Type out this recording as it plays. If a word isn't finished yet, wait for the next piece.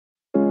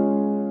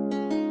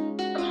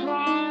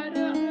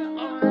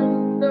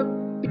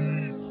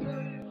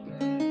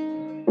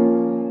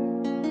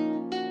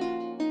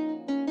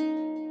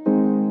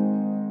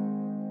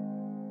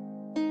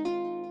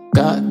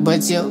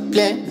but you're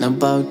playing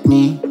about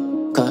me.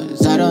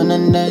 Cause I don't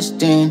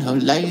understand how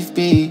life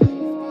be.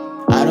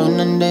 I don't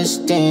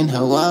understand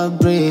how I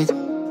breathe.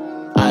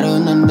 I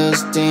don't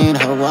understand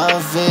how I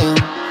feel.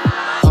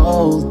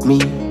 Hold me,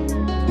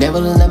 never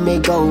let me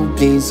go,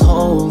 please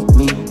hold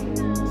me.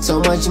 So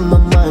much in my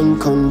mind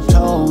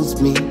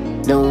controls me.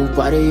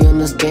 Nobody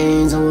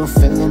understands how I'm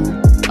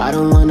feeling. I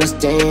don't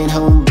understand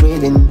how I'm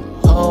breathing.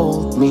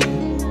 Hold me,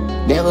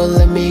 never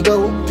let me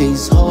go,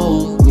 please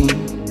hold me.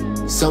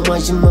 So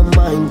much in my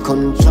mind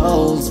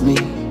controls me.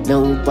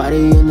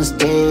 Nobody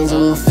understands how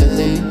I'm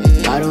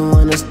feeling. I don't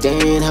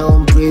understand how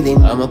I'm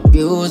breathing. I'm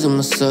abusing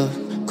myself,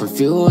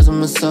 confusing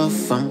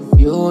myself. I'm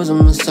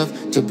using myself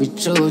to be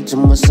true to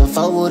myself.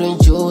 I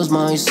wouldn't choose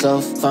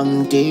myself.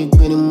 I'm deep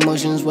in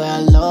emotions where I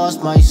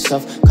lost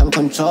myself. Can't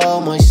control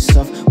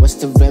myself. What's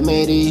the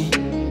remedy?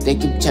 They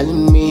keep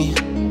telling me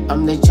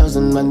I'm the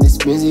chosen man.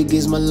 This music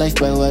is my life,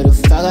 but why the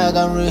fuck I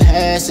can't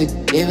rehearse it?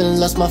 Even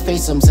lost my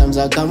face sometimes.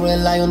 I can't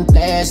rely on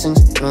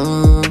blessings.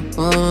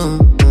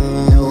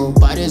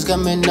 Nobody's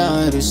coming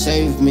out to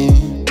save me.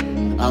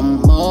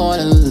 I'm all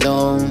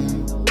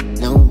alone.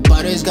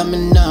 Nobody's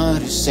coming out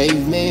to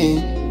save me.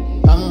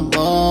 I'm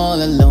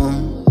all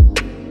alone,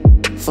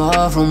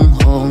 far from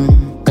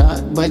home.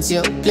 God, but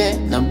you're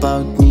playing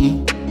about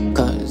me.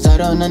 Cause I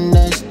don't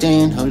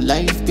understand how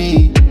life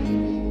be.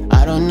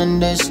 I don't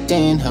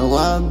understand how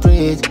I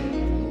breathe.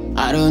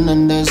 I don't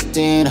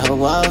understand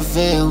how I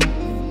feel.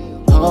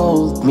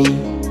 Hold me,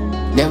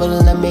 never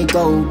let me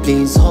go,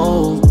 please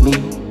hold me.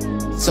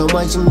 So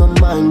much in my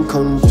mind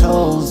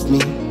controls me.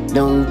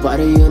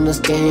 Nobody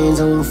understands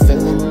how I'm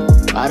feeling.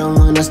 I don't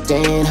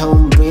understand how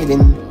I'm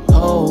breathing.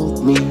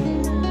 Hold me,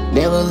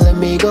 never let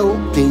me go,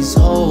 please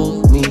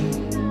hold me.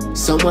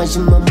 So much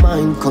in my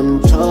mind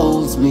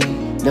controls me.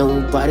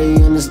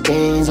 Nobody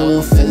understands how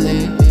I'm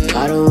feeling.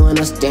 I don't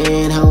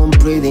understand how I'm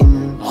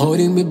breathing.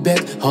 Holding me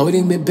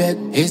back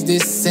is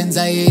this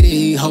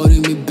anxiety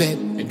holding me back.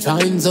 And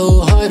trying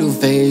so hard to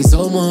face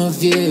all my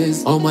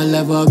fears. All my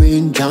life I've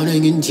been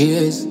drowning in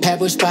tears.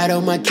 Pebble spot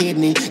on my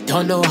kidney,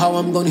 don't know how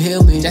I'm gonna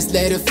heal me. Just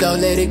let it flow,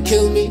 let it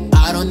kill me.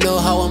 I don't know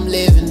how I'm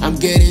living. I'm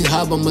getting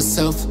hard by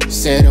myself,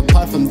 set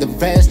apart from the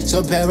rest.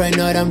 So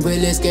paranoid, I'm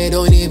really scared,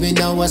 don't even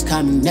know what's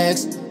coming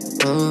next.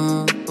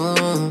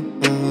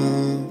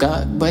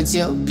 God, but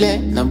you're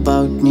playing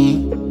about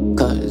me.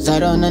 Cause I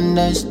don't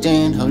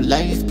understand how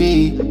life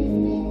be.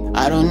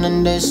 I don't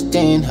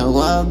understand how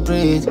I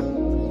breathe.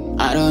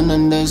 I don't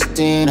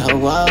understand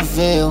how I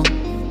feel.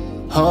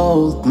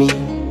 Hold me,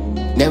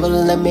 never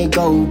let me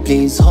go,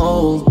 please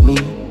hold me.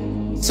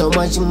 So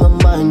much in my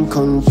mind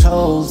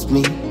controls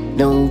me.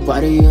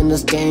 Nobody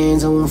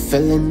understands how I'm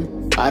feeling.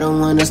 I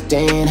don't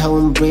understand how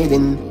I'm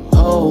breathing.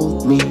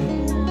 Hold me,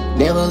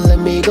 never let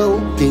me go,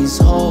 please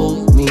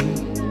hold me.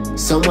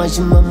 So much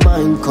in my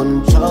mind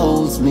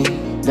controls me.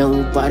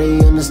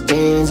 Nobody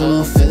understands how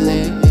I'm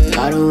feeling.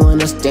 I don't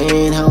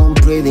understand how I'm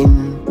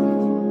breathing.